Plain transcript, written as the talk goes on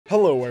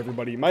Hello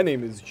everybody, my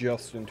name is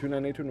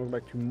Justin2982 and welcome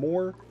back to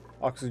more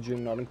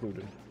Oxygen Not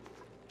Included.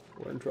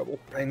 We're in trouble.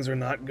 Things are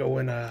not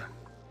going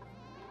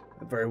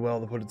very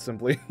well, to put it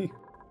simply.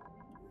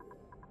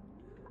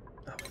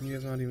 Oh, can you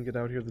guys not even get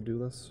out here to do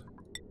this?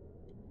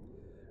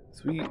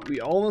 So we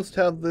almost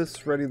have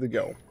this ready to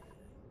go.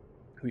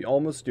 We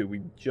almost do.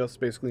 We just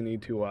basically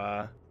need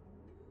to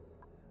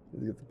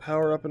get the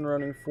power up and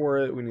running for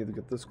it. We need to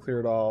get this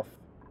cleared off.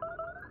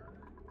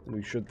 And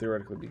we should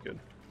theoretically be good.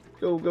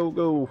 Go, go,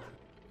 go!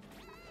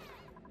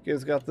 You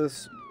guys got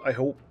this, I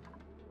hope.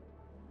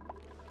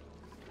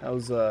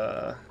 How's,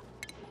 I'm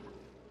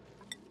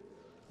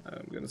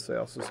gonna say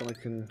also somebody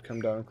can come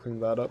down and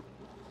clean that up.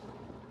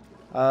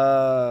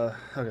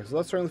 Okay, so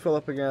let's turn the fill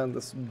up again.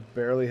 This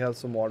barely has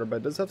some water, but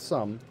it does have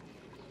some.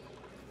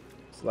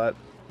 So that,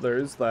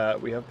 there's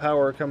that. We have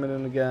power coming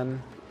in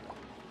again.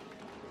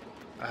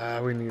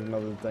 We need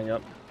another thing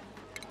up.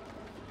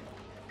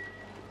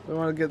 We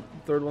want to get the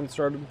third one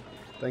started.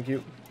 Thank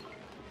you.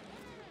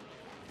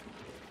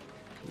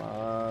 Come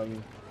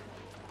on.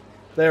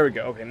 There we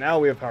go. Okay, now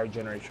we have power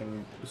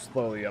generation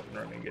slowly up and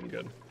running, getting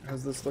good.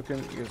 How's this looking?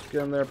 You guys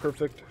get in there,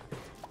 perfect.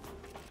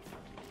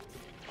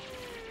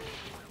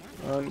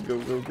 Go,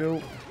 go,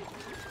 go.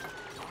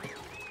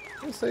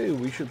 I say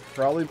we should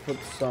probably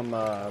put some,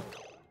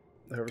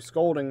 whoever's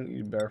scolding,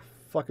 you better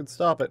fucking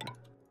stop it.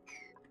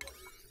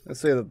 Let's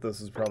say that this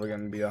is probably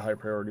going to be a high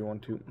priority one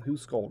too.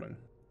 Who's scolding?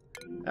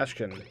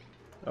 Ashkin.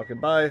 Okay,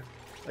 bye,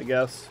 I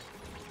guess.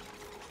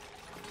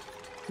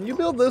 Can you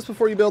build this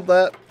before you build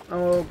that?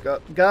 Oh,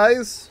 God.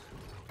 Guys?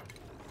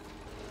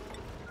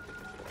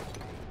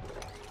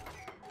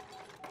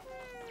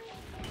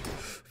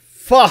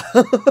 Fuck!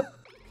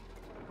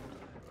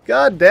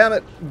 God damn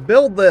it.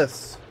 Build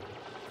this.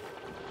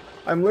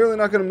 I'm literally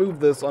not going to move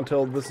this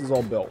until this is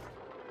all built.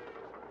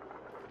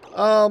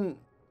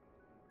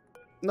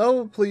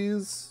 No,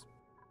 please.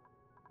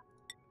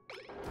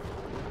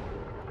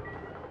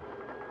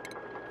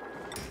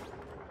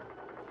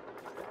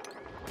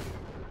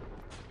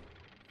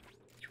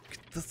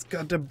 This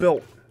goddamn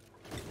built.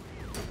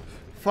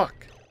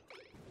 Fuck.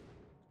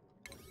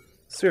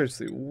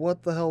 Seriously,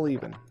 what the hell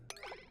even?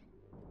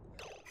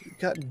 You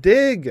got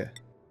dig!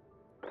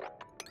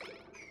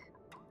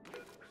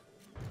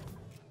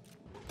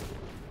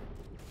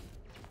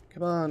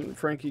 Come on,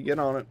 Frankie, get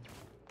on it.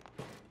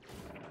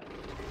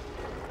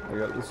 I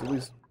got this at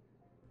least.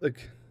 Look.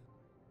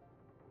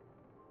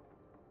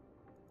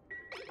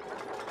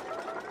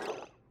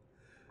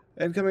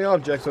 Incoming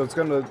object, so it's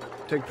gonna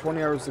take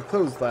 20 hours to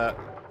close that.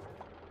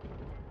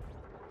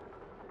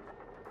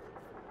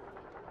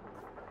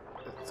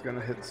 It's gonna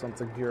hit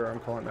something here, I'm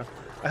calling now.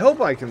 I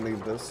hope I can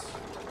leave this.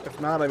 If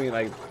not, I mean,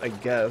 I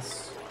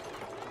guess.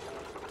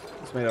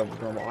 It's made out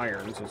of normal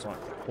iron, so it's not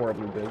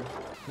horribly big.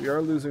 We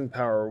are losing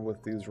power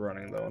with these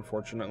running, though,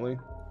 unfortunately.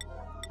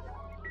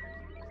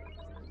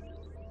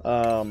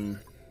 Yeah,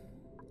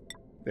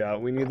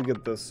 we need to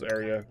get this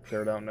area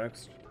cleared out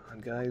next. Come on,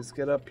 guys,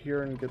 get up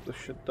here and get this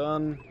shit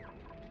done.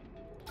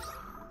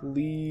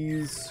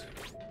 Please.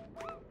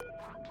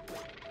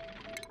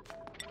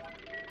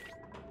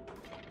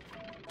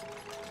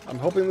 I'm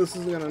hoping this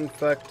isn't going to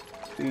infect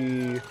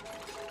the...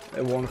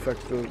 It won't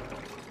affect the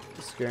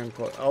scan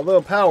quality.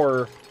 Although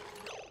power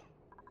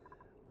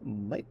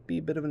might be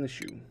a bit of an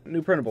issue.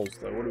 New printables,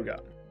 though. What do we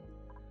got?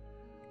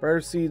 Briar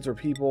seeds or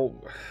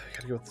people... I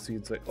gotta go with the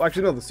seeds. Well,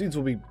 actually, no. The seeds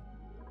will be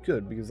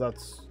good because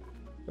that's...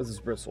 This is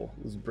bristle.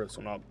 This is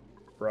bristle, not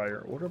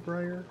briar. What a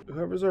briar?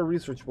 Whoever's our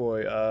research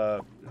boy,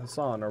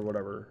 Hassan or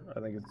whatever. I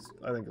think it's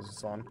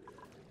Hassan.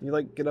 Can you,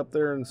 like, get up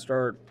there and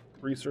start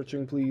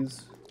researching,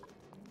 please?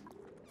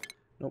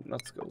 Nope,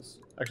 not skills.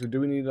 Actually, do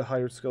we need a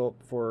higher skill up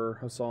for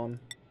Hassan?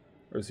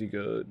 Or is he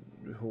good?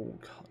 Oh,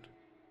 God.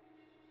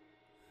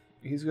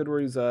 He's good where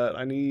he's at.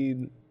 I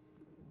need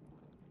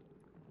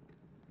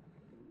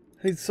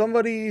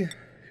somebody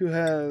who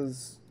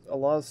has a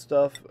lot of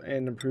stuff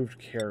and improved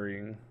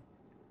carrying.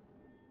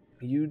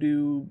 You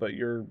do, but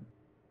you're...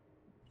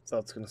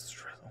 That's gonna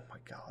stress... Oh, my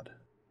God.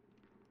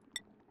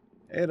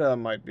 Ada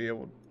might be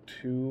able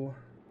to...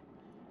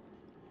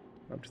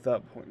 Up to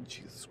that point.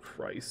 Jesus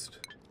Christ.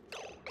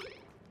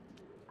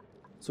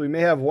 So we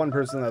may have one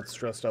person that's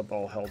stressed up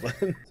all hell then.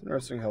 It's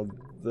interesting how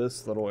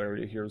this little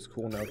area here is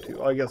cool now too.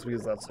 Oh, I guess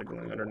because that's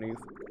signaling underneath.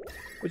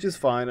 Which is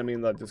fine. I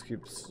mean, that just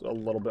keeps a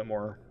little bit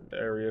more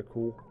area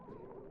cool.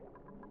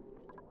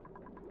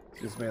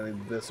 It's just mainly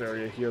this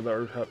area here that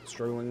we're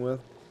struggling with.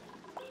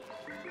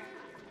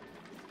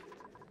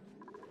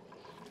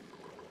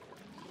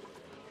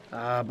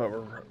 But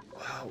we're...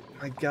 Wow,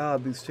 my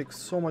God, these take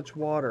so much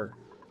water.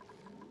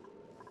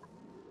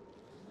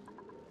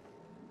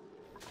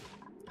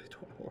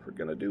 What we're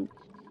gonna do.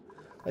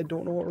 I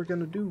don't know what we're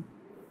gonna do.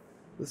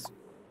 This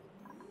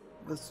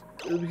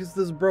because this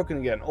is broken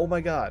again. Oh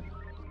my God.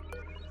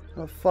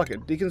 Oh fuck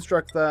it.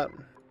 Deconstruct that.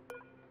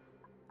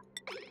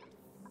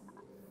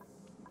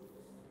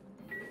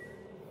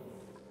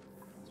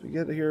 So we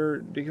get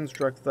here,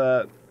 deconstruct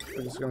that.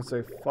 We're just gonna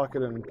say fuck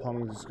it, and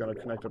plumbing's just gonna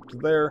connect up to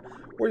there.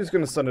 We're just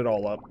gonna send it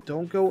all up.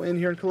 Don't go in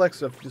here and collect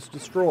stuff. Just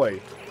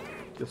destroy.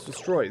 Just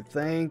destroy.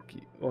 Thank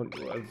you.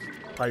 Oh,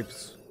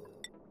 pipes.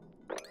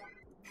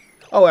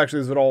 Oh, actually,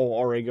 is it all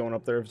already going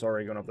up there? If it's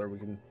already going up there, we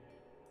can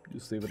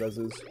just leave it as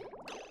is.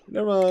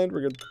 Never mind,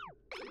 we're good.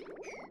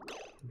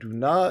 Do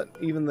not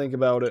even think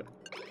about it,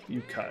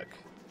 you cuck.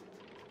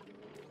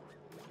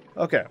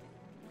 Okay,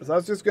 so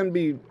that's just going to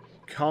be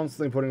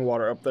constantly putting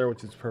water up there,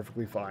 which is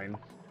perfectly fine.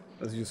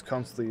 That's just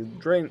constantly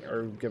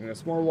giving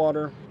us more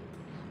water.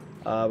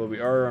 But we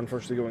are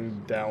unfortunately going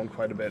down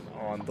quite a bit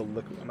on the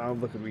amount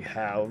of liquid we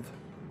have.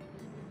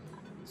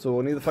 So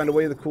we'll need to find a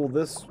way to cool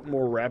this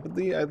more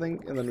rapidly, I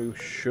think, and then we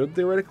should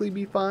theoretically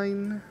be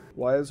fine.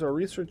 Why is our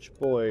research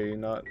boy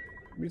not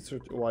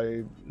research?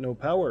 Why no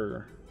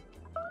power?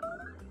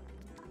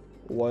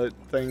 What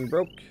thing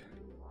broke?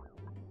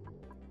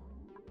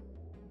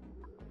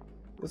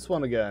 This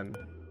one again.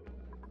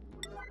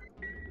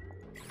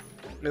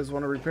 You guys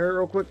want to repair it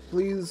real quick,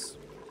 please?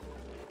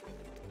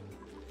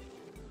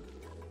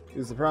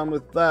 Because the problem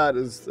with that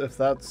is if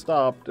that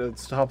stopped, it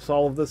stops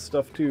all of this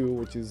stuff too,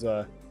 which is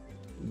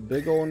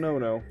big ol'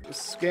 no-no.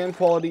 Scan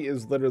quality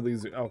is literally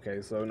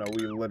okay, so no,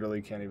 we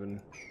literally can't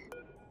even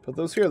put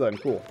those here then.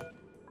 Cool.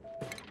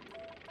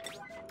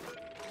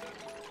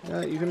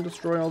 Yeah, you can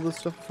destroy all this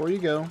stuff before you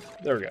go.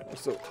 There we go.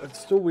 So it's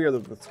still weird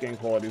that the scan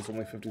quality is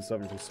only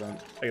 57%.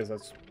 I guess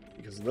that's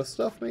because of this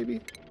stuff, maybe?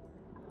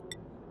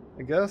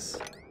 I guess.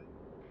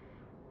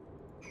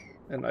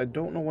 And I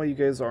don't know why you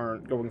guys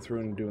aren't going through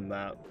and doing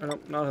that. No,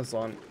 not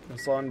Hassan.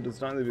 Hassan does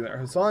not need to be there.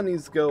 Hassan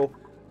needs to go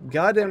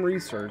goddamn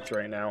research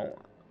right now.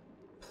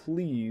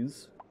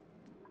 Please.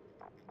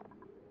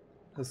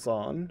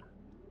 Hassan.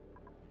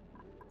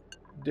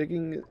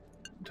 Digging,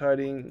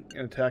 tidying,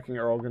 and attacking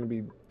are all going to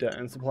be down,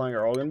 and supplying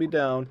are all going to be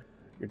down.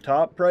 Your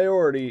top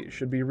priority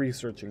should be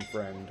researching,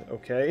 friend,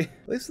 okay?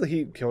 At least the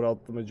heat killed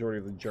out the majority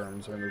of the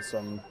germs. I mean, there's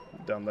some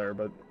down there,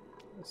 but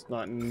it's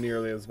not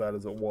nearly as bad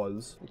as it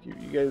was. You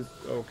guys,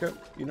 okay.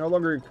 You no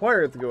longer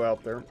require it to go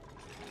out there.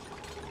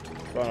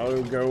 Come on,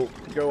 Auto, go.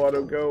 Go,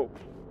 Auto, go.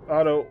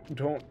 Auto,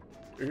 don't.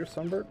 Are you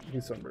sunburned?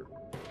 He's sunburned.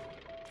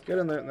 Get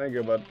in there. There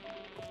you go,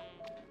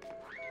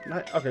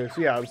 bud. Okay,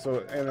 so yeah,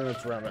 so, and then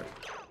it's around there.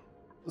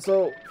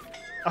 So,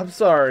 I'm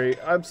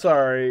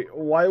sorry.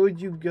 Why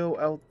would you go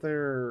out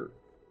there?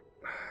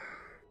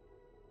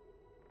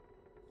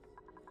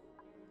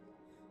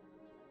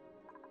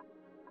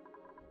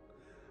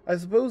 I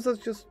suppose that's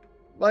just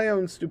my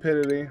own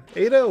stupidity.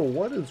 Ada,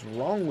 what is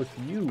wrong with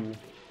you?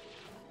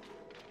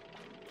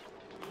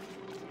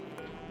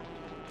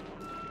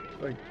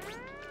 Like,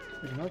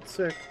 you're not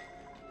sick.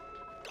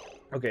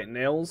 Okay,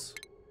 Nails,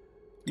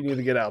 you need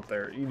to get out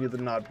there. You need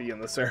to not be in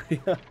this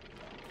area.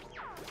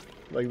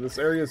 Like, this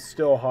area is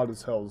still hot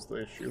as hell is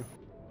the issue.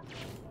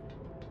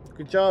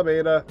 Good job,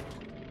 Ada.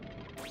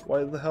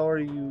 Why the hell are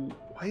you...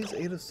 Why is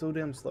Ada so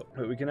damn slow?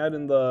 Wait, we can add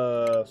in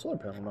the solar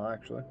panel now,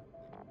 actually.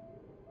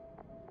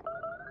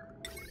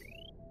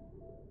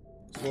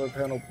 Solar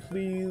panel,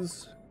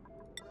 please.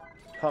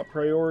 Top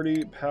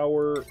priority,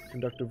 power,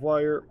 conductive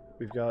wire.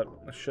 We've got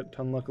a shit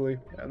ton, luckily.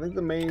 I think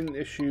the main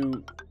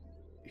issue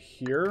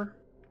here,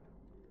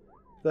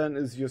 then,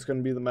 is just going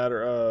to be the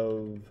matter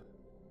of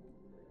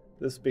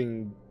this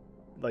being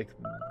like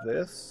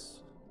this.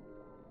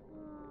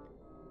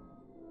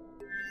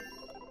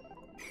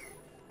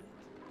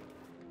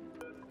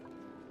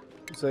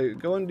 So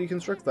go and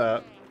deconstruct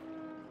that.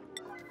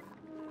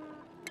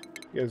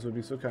 You guys would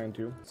be so kind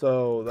to.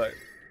 So that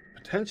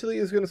potentially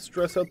is going to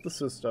stress out the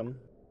system.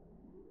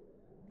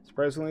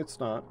 Surprisingly, it's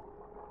not.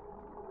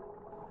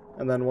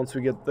 And then once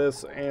we get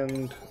this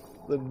and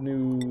the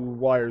new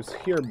wires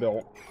here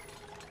built,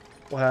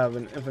 we'll have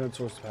an infinite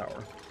source of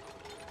power.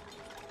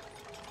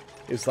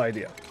 Is the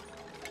idea.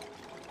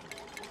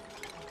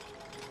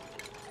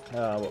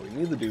 What we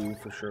need to do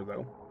for sure,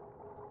 though,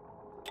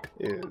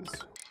 is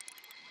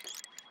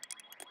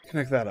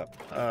connect that up.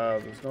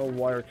 There's no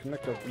wire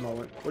connect at the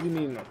moment. What do you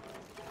mean?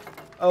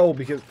 Oh,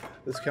 because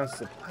this counts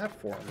as a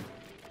platform.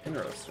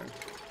 Interesting.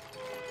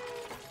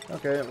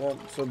 Okay, well,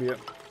 so be it.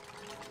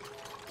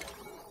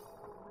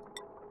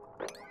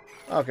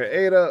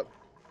 Okay, Ada,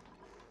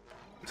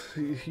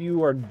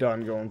 you are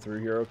done going through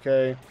here,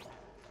 okay?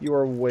 You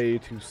are way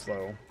too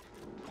slow.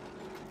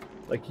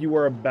 Like, you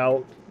are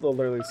about to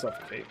literally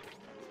suffocate.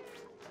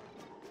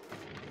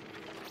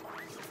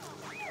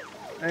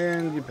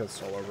 And you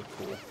pissed all over.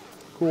 Cool.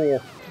 Cool.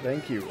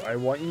 Thank you. I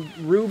want you...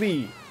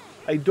 Ruby!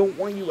 I don't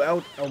want you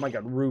out... Oh my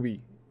god,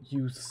 Ruby.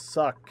 You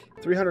suck.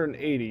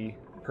 380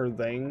 per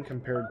thing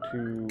compared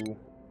to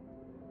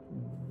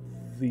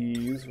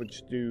these,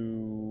 which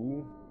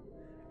do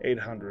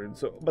 800.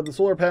 So, but the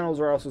solar panels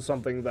are also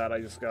something that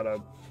I just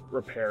gotta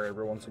repair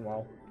every once in a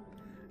while.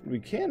 We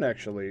can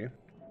actually...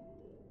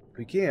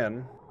 We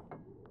can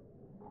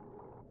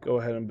go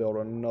ahead and build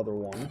another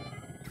one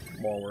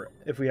while we're...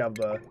 If we have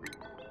the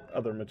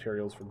other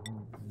materials for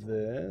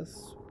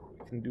this,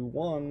 we can do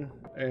one.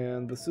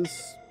 And this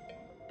is...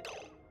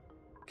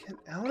 Get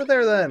out of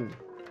there then!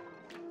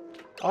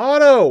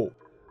 Auto!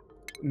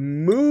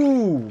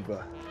 Move!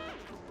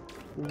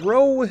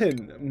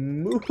 Rowan,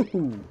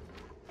 move!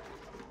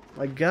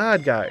 My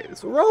god,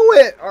 guys. Row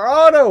it! Or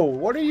auto!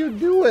 What are you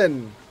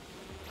doing?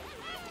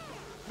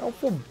 I don't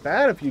feel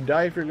bad if you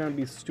die if you're gonna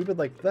be stupid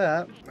like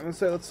that. I'm gonna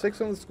say, let's take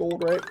some of this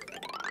gold, right?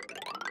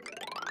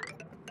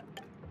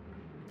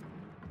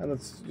 And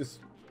let's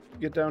just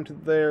get down to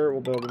there.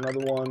 We'll build another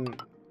one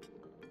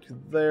to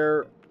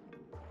there.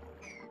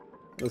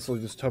 This will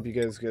just help you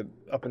guys get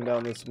up and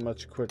down this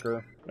much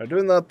quicker. Now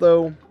doing that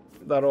though,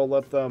 that'll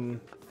let them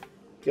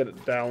get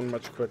it down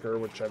much quicker,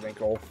 which I think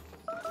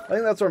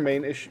that's our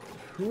main issue.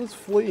 Who is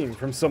fleeing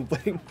from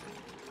something?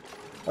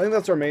 I think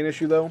that's our main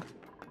issue though,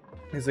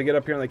 is they get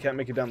up here and they can't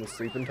make it down to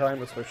sleep in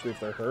time, especially if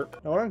they're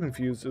hurt. Now what I'm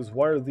confused is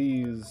why are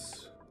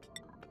these...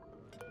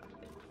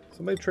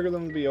 Somebody trigger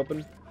them to be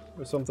open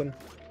or something?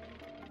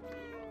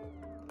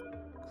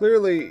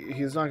 Clearly,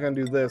 he's not going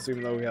to do this,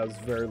 even though he has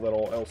very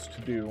little else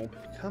to do.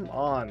 Come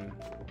on.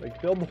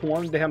 Like, build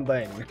one damn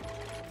thing.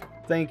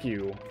 Thank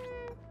you.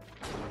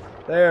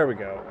 There we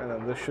go. And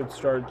then this should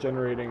start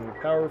generating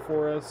power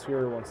for us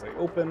here once they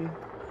open.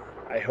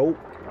 I hope.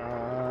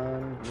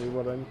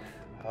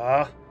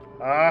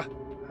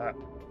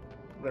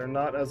 They're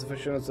not as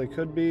efficient as they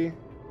could be.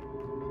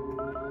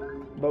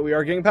 But we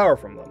are getting power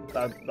from them.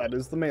 That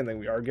is the main thing.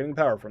 We are getting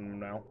power from them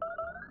now.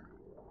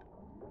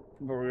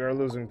 But we are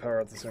losing power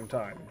at the same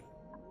time.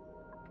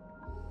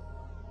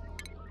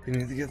 We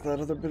need to get that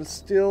other bit of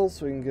steel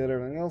so we can get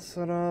everything else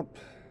set up.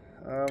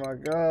 Oh my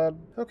god.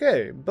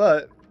 Okay,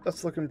 but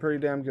that's looking pretty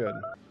damn good.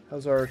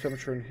 How's our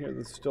temperature in here?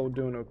 That's still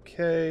doing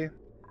okay.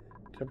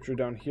 Temperature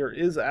down here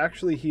is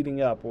actually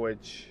heating up,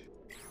 which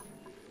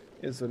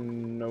is a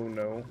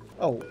no-no.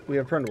 Oh, we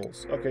have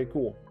printables. Okay,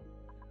 cool.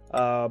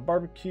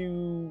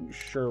 Barbecue,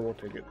 sure, we'll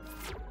take it.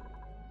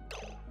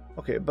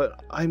 Okay,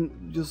 but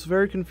I'm just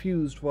very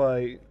confused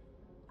why...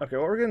 Okay,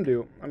 what we're going to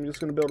do, I'm just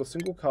going to build a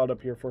single cod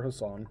up here for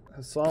Hassan.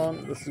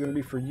 Hassan, this is going to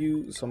be for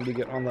you. Somebody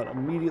get on that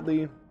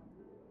immediately.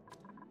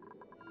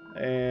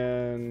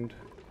 And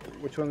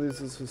which one of these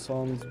is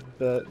Hassan's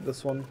bet?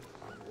 This one?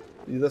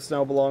 This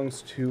now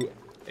belongs to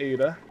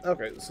Ada.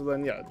 Okay, so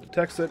then, yeah, it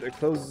detects it, it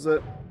closes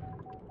it.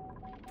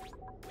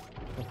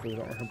 Hopefully we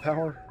don't run out of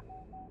power.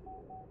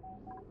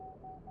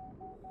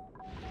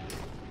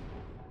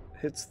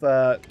 Hits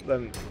that,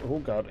 then, oh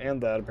god,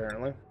 and that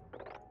apparently.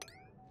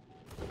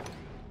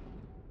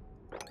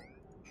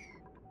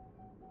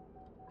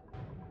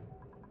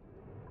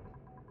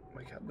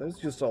 There's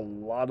just a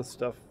lot of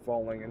stuff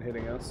falling and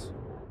hitting us.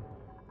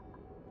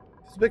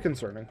 It's a bit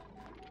concerning.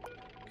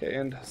 Okay,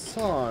 and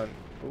Hassan.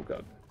 Oh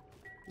god.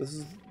 This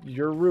is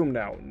your room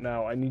now.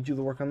 Now, I need you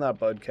to work on that,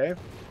 bud, okay?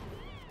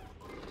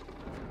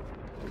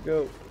 There we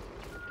go.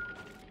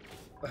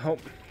 Oh.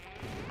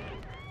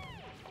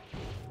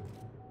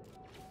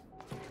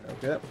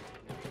 Okay.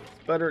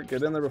 It's better.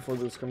 Get in there before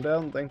those come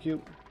down. Thank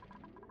you.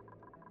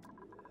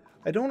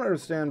 I don't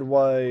understand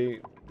why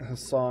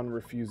Hassan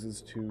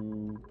refuses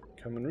to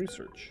come and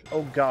research.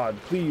 Oh god,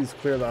 please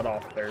clear that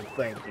off there.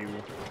 Thank you.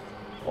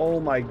 Oh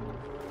my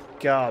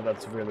god,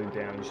 that's really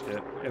damaged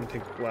it. And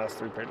take glass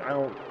to repair it. I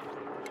don't...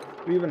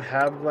 Do we even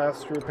have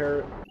glass to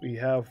repair it? We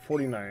have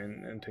 49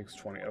 and it takes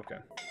 20. Okay.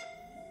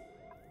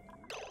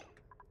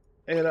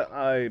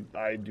 Ada,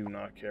 I do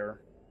not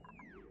care.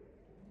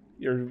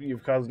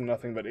 You've caused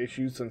nothing but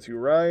issues since you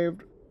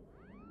arrived.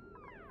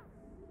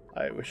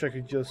 I wish I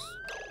could just...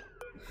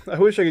 I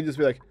wish I could just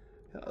be like,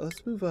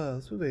 let's move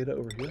Ada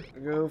over here.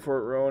 Go for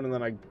it, Rowan, and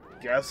then I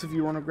guess if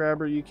you want to grab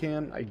her, you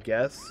can. I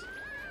guess.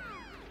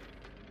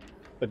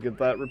 But get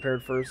that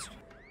repaired first.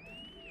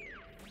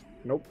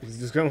 Nope, he's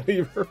just gonna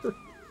leave her.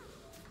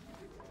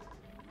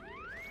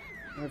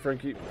 Hi,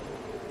 Frankie.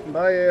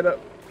 Bye, Ada.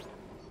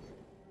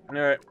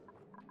 Alright.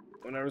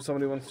 Whenever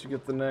somebody wants to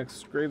get the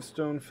next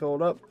gravestone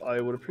filled up,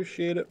 I would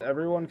appreciate it.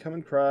 Everyone come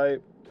and cry.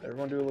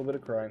 Everyone do a little bit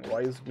of crying.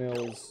 Why is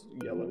Mills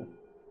yellow?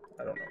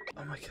 I don't know.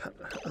 Oh my god,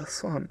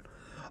 Hassan.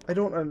 I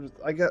don't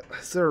understand.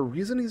 Is there a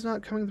reason he's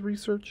not coming to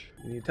research?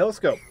 You need a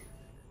telescope.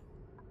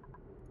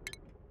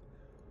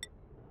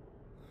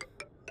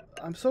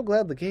 I'm so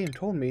glad the game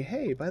told me,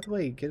 hey, by the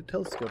way, get a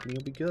telescope and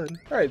you'll be good.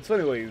 Alright, so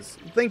anyways,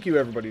 thank you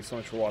everybody so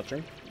much for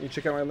watching. You can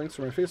check out my links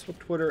for my Facebook,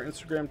 Twitter,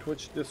 Instagram,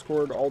 Twitch,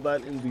 Discord, all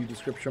that in the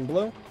description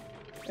below.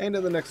 And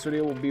in the next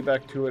video, we'll be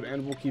back to it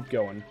and we'll keep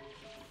going.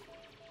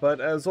 But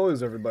as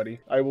always, everybody,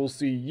 I will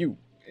see you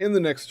in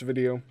the next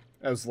video,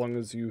 as long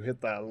as you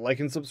hit that like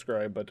and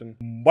subscribe button.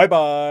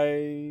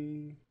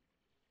 Bye-bye!